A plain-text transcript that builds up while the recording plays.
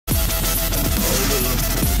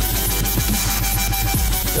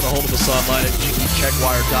of us online at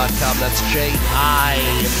jiggyjaguar.com. That's JIGGYJaguar.com.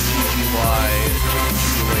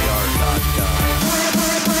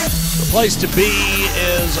 The place to be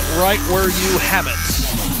is right where you have it.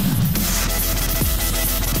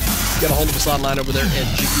 Get a hold of us online over there at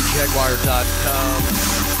jiggyjaguar.com.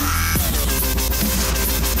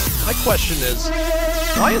 My question is,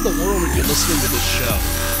 why in the world are you listening to this show?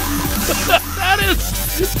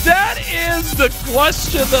 That is the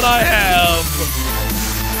question that I have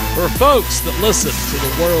for folks that listen to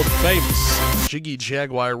the world-famous Jiggy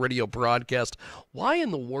Jaguar radio broadcast. Why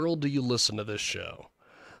in the world do you listen to this show?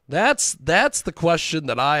 That's the question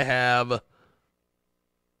that I have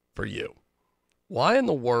for you. Why in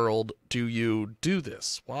the world do you do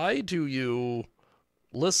this? Why do you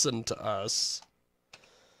listen to us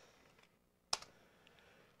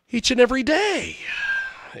each and every day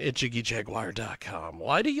at JiggyJaguar.com?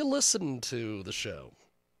 Why do you listen to the show?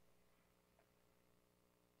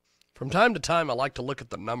 From time to time, I like to look at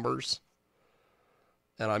the numbers,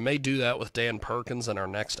 and I may do that with Dan Perkins in our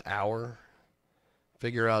next hour.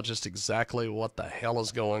 Figure out just exactly what the hell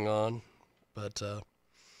is going on. But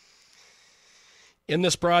in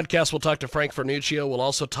this broadcast, we'll talk to Frank Vernuccio. We'll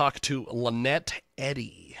also talk to Lyneete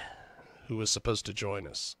Eddy, who is supposed to join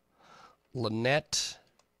us. Lyneete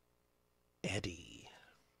Eddy.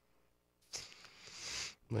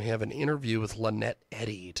 We have an interview with Lyneete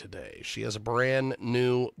Eddy today. She has a brand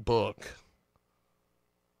new book.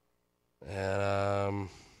 And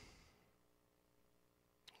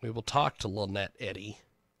we will talk to Lyneete Eddy.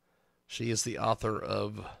 She is the author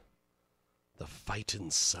of The Fight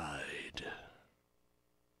Inside.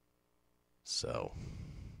 So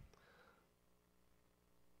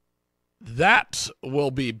that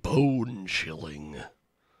will be bone-chilling.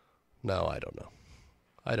 No, I don't know.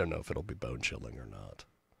 I don't know if it'll be bone-chilling or not.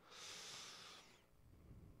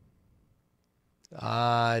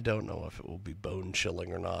 I don't know if it will be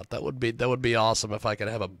bone-chilling or not. That would be awesome if I could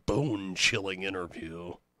have a bone-chilling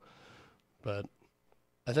interview. But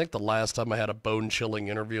I think the last time I had a bone-chilling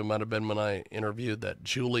interview might have been when I interviewed that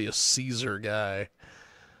Julius Caesar guy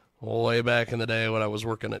way back in the day when I was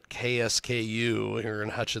working at KSKU here in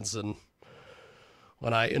Hutchinson.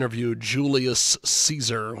 When I interviewed Julius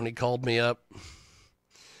Caesar, when he called me up,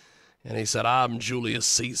 and he said, "I'm Julius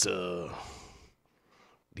Caesar.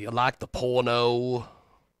 Do you like the porno?"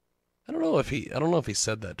 I don't know if he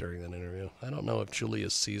said that during that interview. I don't know if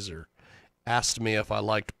Julius Caesar asked me if I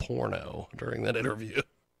liked porno during that interview.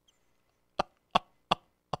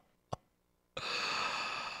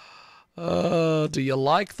 Do you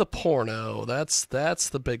like the porno? That's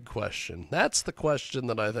the big question. That's the question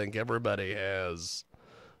that I think everybody has.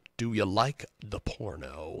 Do you like the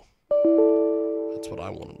porno? That's what I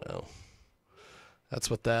want to know. That's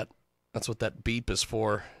what that beep is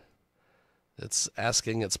for. It's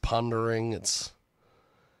asking, it's pondering, it's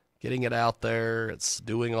getting it out there, it's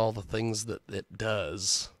doing all the things that it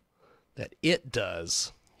does. That it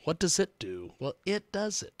does. What does it do? Well, it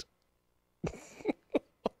does it.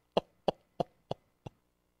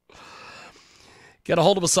 Get a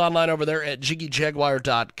hold of us online over there at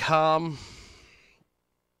jiggyjaguar.com.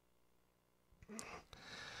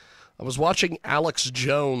 I was watching Alex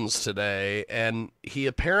Jones today, and he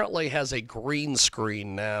apparently has a green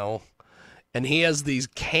screen now, and he has these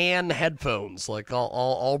can headphones, like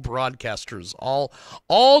all broadcasters.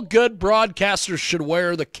 All good broadcasters should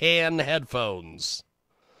wear the can headphones.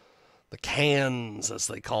 The cans, as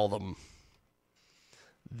they call them.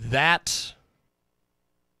 That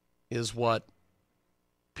is what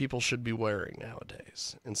people should be wearing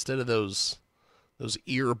nowadays, instead of those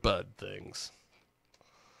earbud things.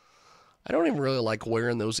 I don't even really like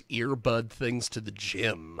wearing those earbud things to the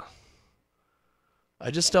gym.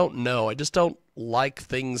 I just don't know. I just don't like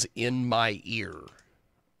things in my ear.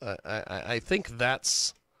 I think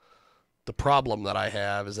that's the problem that I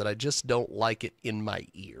have, is that I just don't like it in my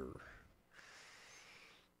ear.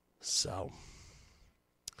 So.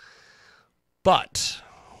 But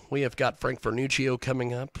we have got Frank Vernuccio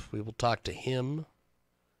coming up. We will talk to him.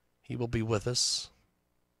 He will be with us.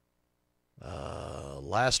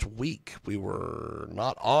 Last week, we were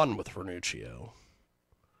not on with Vernuccio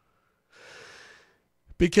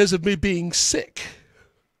because of me being sick.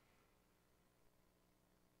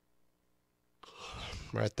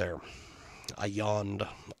 Right there. I yawned.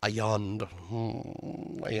 I don't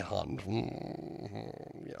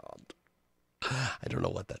know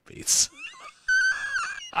what that means.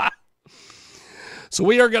 So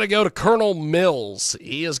we are going to go to Colonel Mills.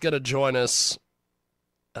 He is going to join us.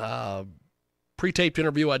 Pre-taped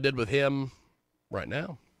interview I did with him right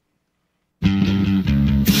now.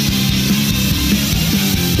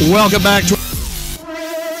 Welcome back to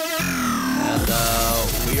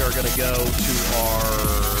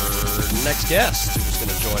next guest who's going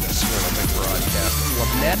to join us here on the big broadcast,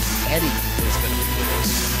 Lyneete Eddy is going to be with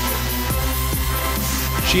us.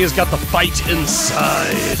 She has got the fight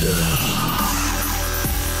inside.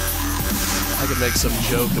 I could make some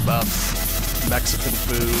joke about Mexican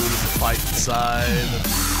food, the fight inside.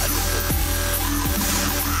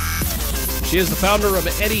 She is the founder of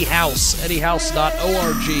Eddy House,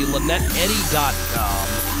 eddyhouse.org, LyneeteEddy.com.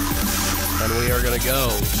 And we are going to go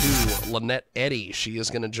to Lyneete Eddy. She is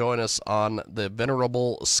going to join us on the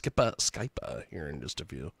venerable Skypa here in just a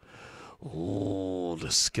few. Oh, the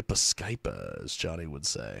Skypa, as Johnny would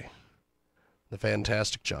say. The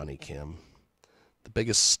fantastic Johnny Kim. The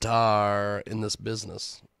biggest star in this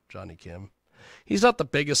business, Johnny Kim. He's not the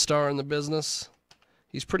biggest star in the business.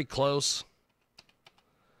 He's pretty close.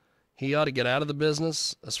 He ought to get out of the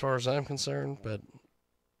business, as far as I'm concerned, but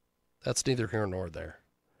that's neither here nor there.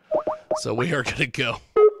 So we are going to go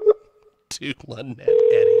to Lyneete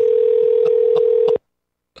Eddy.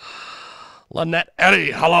 Lyneete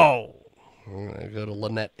Eddy, hello. We're going to go to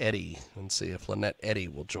Lyneete Eddy and see if Lyneete Eddy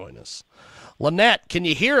will join us. Lyneete, can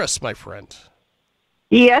you hear us, my friend?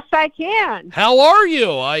 Yes, I can. How are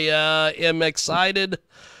you? I am excited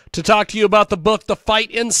to talk to you about the book, The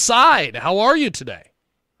Fight Inside. How are you today?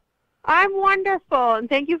 I'm wonderful, and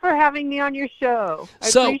thank you for having me on your show. I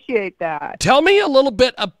appreciate that. Tell me a little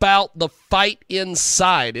bit about The Fight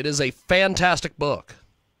Inside. It is a fantastic book.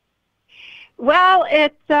 Well,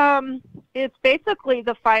 it's basically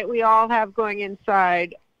the fight we all have going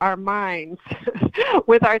inside our minds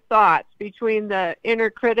with our thoughts, between the inner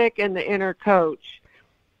critic and the inner coach.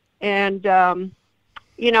 And,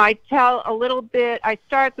 I tell a little bit. I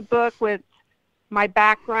start the book with my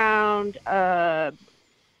background.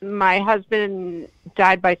 My husband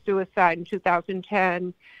died by suicide in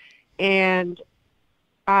 2010, and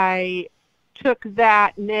I took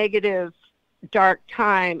that negative, dark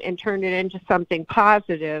time and turned it into something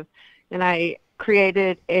positive, and I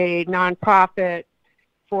created a nonprofit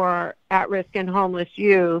for at-risk and homeless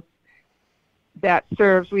youth that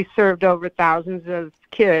we served over thousands of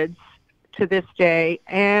kids to this day,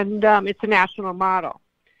 and it's a national model.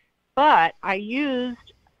 But I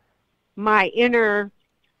used my inner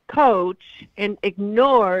coach and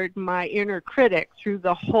ignored my inner critic through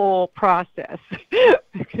the whole process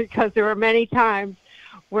because there were many times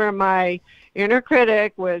where my inner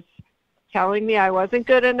critic was telling me I wasn't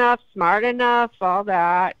good enough, smart enough, all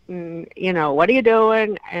that, and, what are you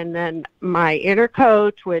doing? And then my inner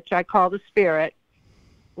coach, which I call the spirit,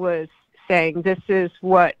 was saying, this is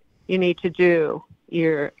what you need to do.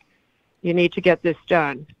 You need to get this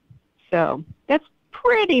done. So that's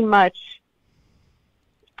pretty much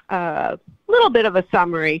a little bit of a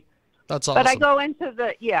summary. That's awesome. But I go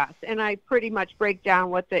into and I pretty much break down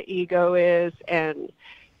what the ego is and,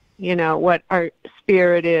 what our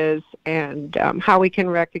spirit is, and how we can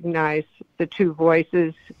recognize the two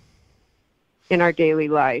voices in our daily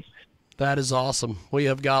life. That is awesome. We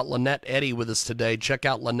have got Lyneete Eddy with us today. Check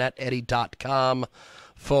out LyneeteEddy.com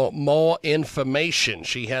for more information.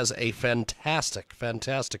 She has a fantastic,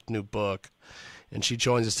 fantastic new book, and she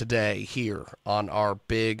joins us today here on our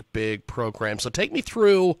big, big program. So take me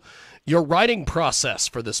through your writing process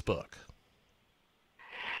for this book.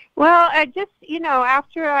 Well, I just,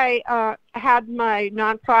 after I had my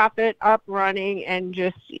nonprofit up running and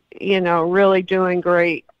just, really doing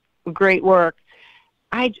great work,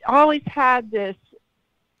 I always had this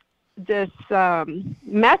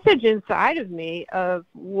message inside of me of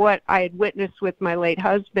what I had witnessed with my late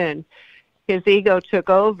husband. His ego took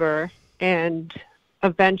over, and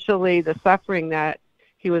eventually the suffering that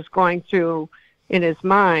he was going through in his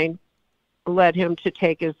mind led him to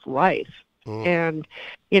take his life. And,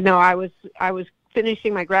 I was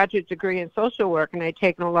finishing my graduate degree in social work, and I'd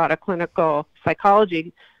taken a lot of clinical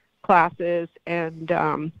psychology classes and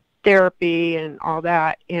therapy and all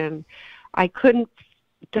that, and I couldn't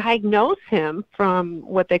diagnose him from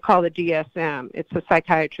what they call the DSM. It's a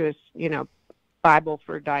psychiatrist's, Bible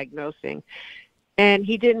for diagnosing. And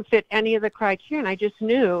he didn't fit any of the criteria, and I just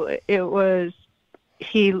knew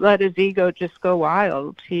he let his ego just go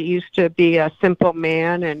wild. He used to be a simple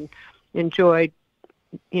man and enjoyed,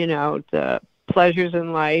 the pleasures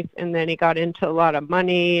in life, and then he got into a lot of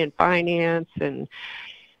money and finance and,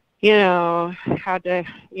 had to,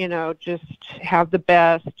 just have the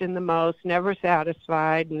best and the most, never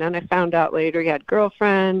satisfied. And then I found out later he had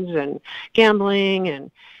girlfriends and gambling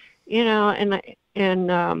and,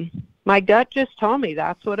 my gut just told me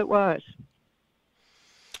that's what it was.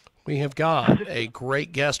 We have got a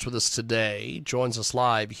great guest with us today. Joins us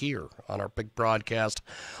live here on our big broadcast.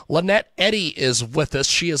 Lyneete Eddy is with us.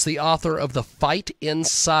 She is the author of The Fight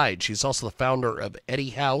Inside. She's also the founder of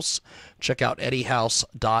Eddy House. Check out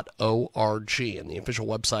eddyhouse.org, and the official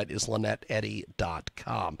website is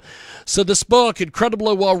lyneeteeddy.com. So this book,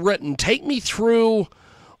 incredibly well written. Take me through,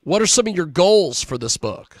 what are some of your goals for this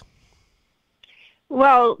book?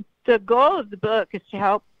 Well, the goal of the book is to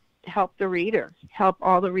help the reader, help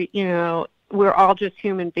all the we're all just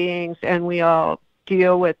human beings, and we all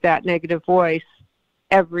deal with that negative voice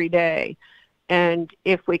every day. And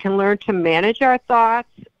if we can learn to manage our thoughts,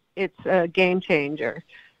 it's a game changer,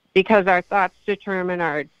 because our thoughts determine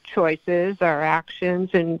our choices, our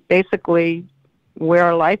actions, and basically where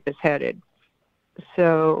our life is headed.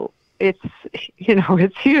 So it's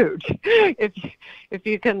huge. If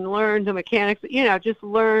you can learn the mechanics, just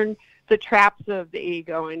learn the traps of the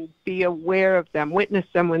ego and be aware of them, witness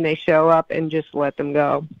them when they show up, and just let them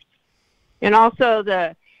go. And also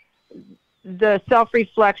the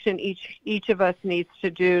self-reflection each of us needs to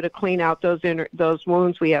do to clean out those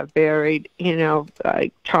wounds we have buried,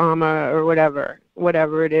 like trauma or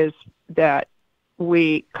whatever it is that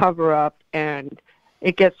we cover up, and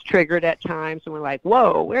it gets triggered at times, and we're like,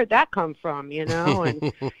 whoa, where'd that come from,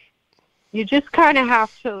 and you just kind of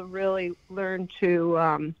have to really learn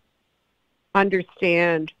to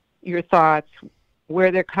understand your thoughts,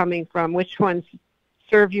 where they're coming from, which ones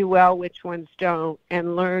serve you well, which ones don't,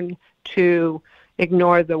 and learn to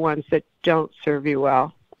ignore the ones that don't serve you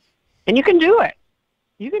well. And you can do it.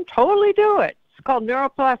 You can totally do it. It's called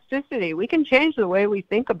neuroplasticity. We can change the way we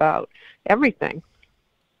think about everything.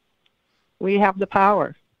 We have the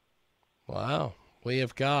power. Wow. We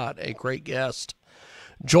have got a great guest.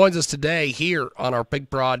 Joins us today here on our big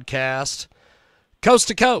broadcast, coast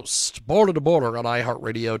to coast, border to border on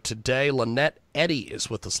iHeartRadio today. Lyneete Eddy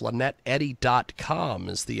is with us. LyneeteEddy.com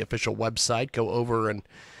is the official website. Go over and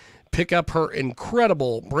pick up her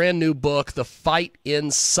incredible brand new book, The Fight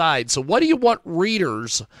Inside. So what do you want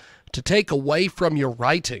readers to take away from your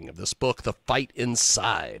writing of this book, The Fight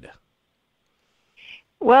Inside?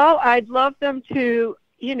 Well, I'd love them to,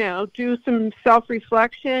 do some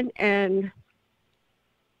self-reflection and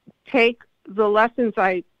take the lessons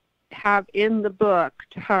I have in the book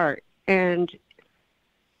to heart, and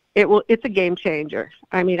it's a game changer.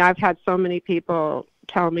 I mean, I've had so many people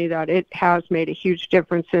tell me that it has made a huge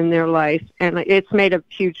difference in their life, and it's made a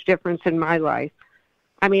huge difference in my life.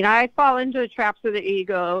 I mean, I fall into the traps of the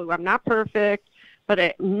ego. I'm not perfect,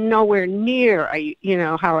 but nowhere near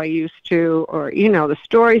how I used to, or the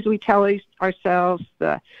stories we tell ourselves,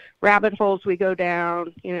 the rabbit holes we go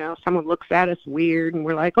down. Someone looks at us weird, and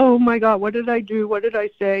we're like, oh my God, what did I do? What did I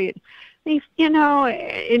say? And,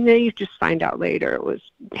 and then you just find out later it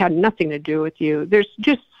had nothing to do with you. There's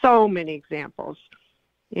just so many examples.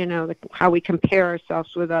 How we compare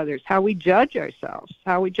ourselves with others, how we judge ourselves,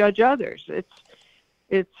 how we judge others. It's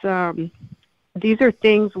these are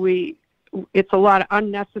things it's a lot of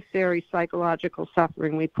unnecessary psychological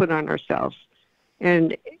suffering we put on ourselves,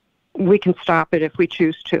 and we can stop it if we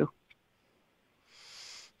choose to.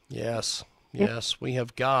 Yes, we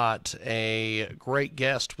have got a great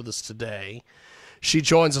guest with us today. She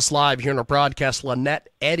joins us live here in our broadcast. Lyneete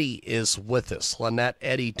Eddy is with us.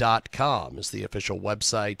 LyneeteEddy.com is the official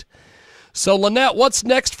website. So, Lyneete, what's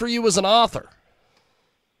next for you as an author?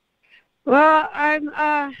 Well,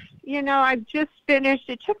 I've just finished.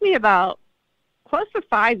 It took me about close to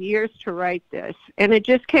 5 years to write this, and it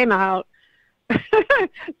just came out.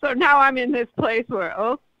 So now I'm in this place where,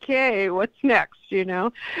 okay, what's next,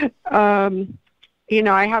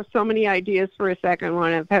 I have so many ideas for a second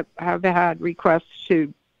one. I've had requests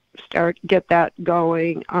to get that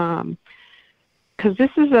going, because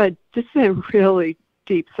this is a really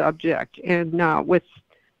deep subject, and with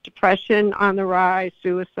depression on the rise,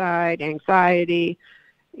 suicide, anxiety,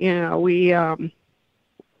 we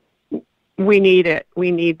need it.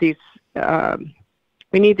 We need these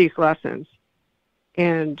lessons,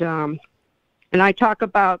 and I talk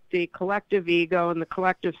about the collective ego and the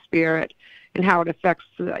collective spirit, and how it affects,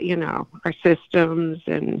 our systems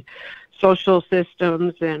and social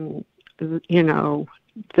systems, and, the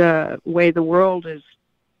way the world is.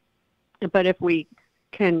 But if we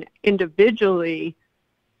can individually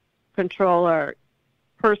control our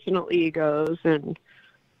personal egos and,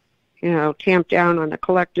 tamp down on the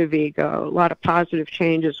collective ego, a lot of positive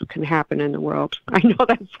changes can happen in the world. I know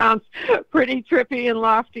that sounds pretty trippy and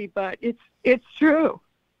lofty, but it's true.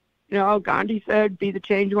 Gandhi said, be the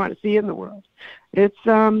change you want to see in the world. It's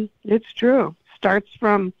true. Starts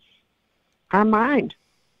from our mind,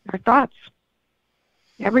 our thoughts,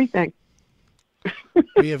 everything.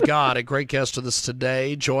 We have got a great guest with us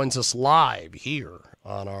today. Joins us live here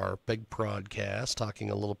on our big broadcast, talking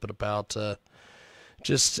a little bit about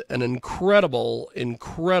just an incredible,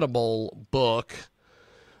 incredible book.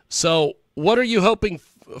 So, what are you hoping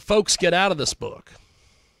folks get out of this book?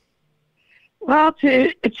 Well,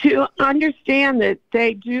 to understand that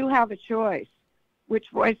they do have a choice, which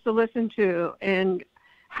voice to listen to, and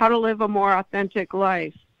how to live a more authentic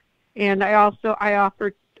life. And I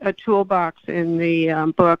offer a toolbox in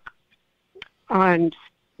the book on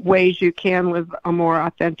ways you can live a more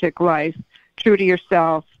authentic life, true to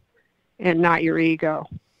yourself and not your ego.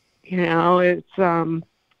 You know, it was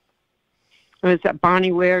at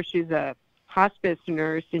Bonnie Ware. She's a hospice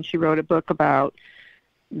nurse, and she wrote a book about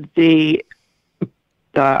the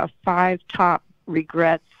 5 top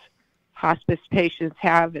regrets hospice patients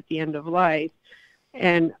have at the end of life.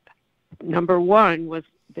 And number 1 was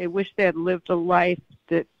they wish they had lived a life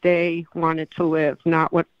that they wanted to live,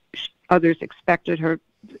 not what others expected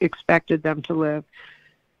them to live.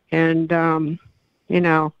 And you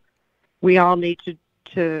know, we all need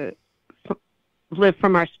to live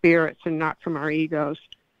from our spirits and not from our egos.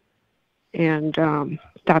 And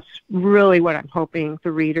that's really what I'm hoping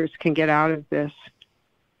the readers can get out of this.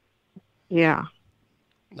 Yeah.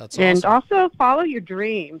 That's awesome. And also follow your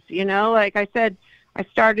dreams. You know, like I said, I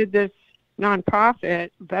started this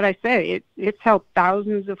nonprofit, but I say it's helped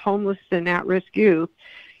thousands of homeless and at-risk youth.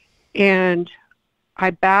 And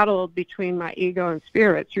I battled between my ego and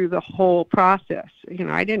spirit through the whole process. You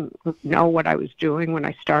know, I didn't know what I was doing when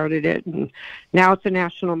I started it, and now it's a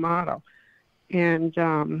national model. And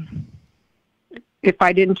if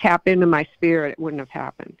I didn't tap into my spirit, it wouldn't have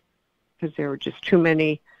happened, because there were just too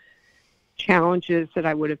many challenges that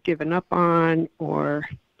I would have given up on, or,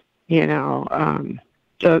 you know,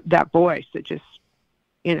 that voice that just,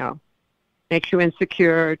 you know, makes you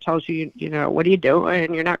insecure, tells you, you know, what are you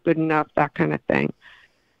doing? You're not good enough, that kind of thing.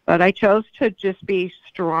 But I chose to just be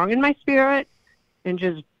strong in my spirit and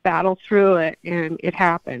just battle through it, and it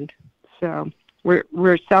happened. So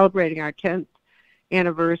we're celebrating our 10th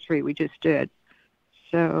anniversary. We just did.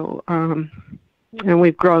 So, and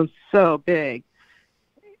we've grown so big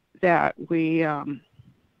that we're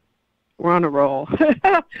on a roll.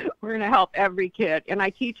 We're going to help every kid. And I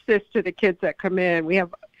teach this to the kids that come in. We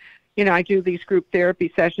have, you know, I do these group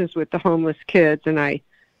therapy sessions with the homeless kids, and I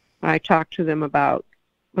talk to them about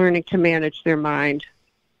learning to manage their mind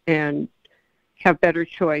and have better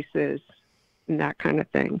choices and that kind of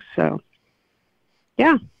thing. So,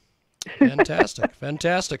 yeah. Fantastic.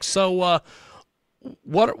 Fantastic. So,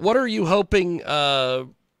 what are you hoping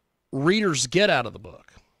readers get out of the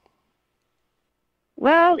book?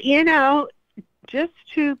 Well, you know, just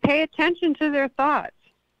to pay attention to their thoughts.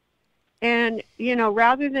 And, you know,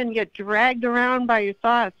 rather than get dragged around by your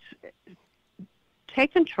thoughts,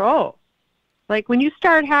 take control. Like when you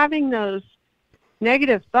start having those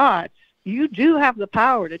negative thoughts, you do have the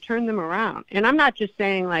power to turn them around. And I'm not just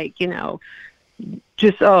saying like, you know,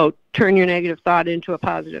 just, turn your negative thought into a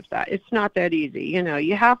positive thought. It's not that easy. You know,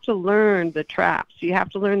 you have to learn the traps. You have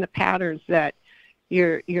to learn the patterns that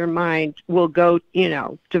your mind will go, you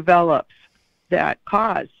know, develops that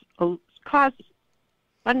cause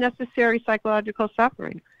unnecessary psychological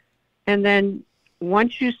suffering. And then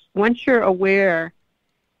once you're aware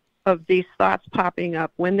of these thoughts popping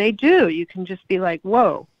up, when they do, you can just be like,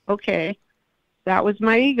 whoa, okay, that was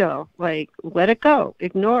my ego. Like, let it go,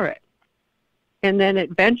 ignore it. And then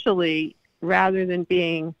eventually, rather than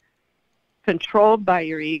being controlled by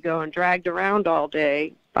your ego and dragged around all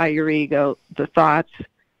day by your ego, the thoughts,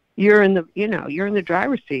 you're in the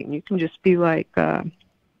driver's seat, and you can just be like,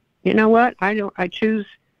 you know what? I choose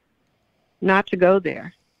not to go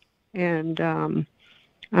there. And I'm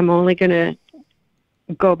only going to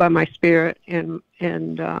go by my spirit and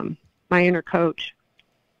my inner coach.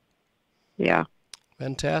 Yeah.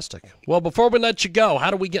 Fantastic. Well, before we let you go, how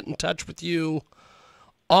do we get in touch with you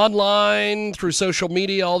online, through social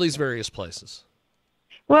media, all these various places?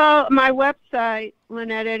 Well, my website,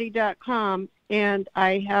 LyneeteEddy.com, and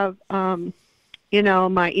I have, you know,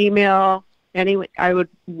 my email. I would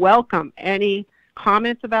welcome any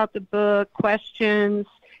comments about the book, questions,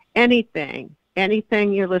 anything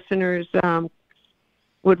your listeners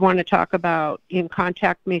would want to talk about. You can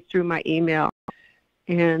contact me through my email.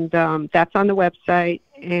 And that's on the website,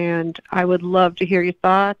 and I would love to hear your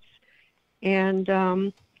thoughts and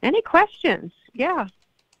any questions. Yeah,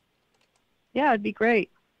 it'd be great.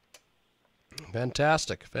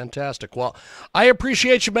 Fantastic. Well, I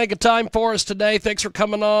appreciate you making time for us today. Thanks for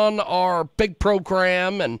coming on our big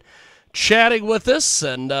program and chatting with us,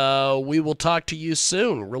 and we will talk to you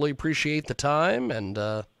soon. Really appreciate the time,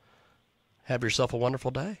 and Have yourself a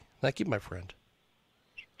wonderful day. Thank you, my friend.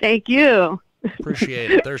 Thank you.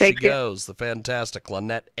 Appreciate it. There she Thank you. goes, the fantastic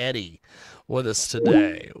Lyneete Eddy with us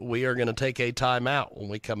today. We are going to take a time out. When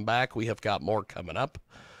we come back, we have got more coming up.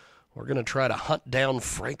 We're going to try to hunt down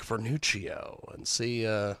Frank Vernuccio and see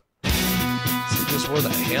just where the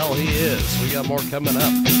hell he is. We got more coming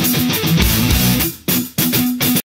up.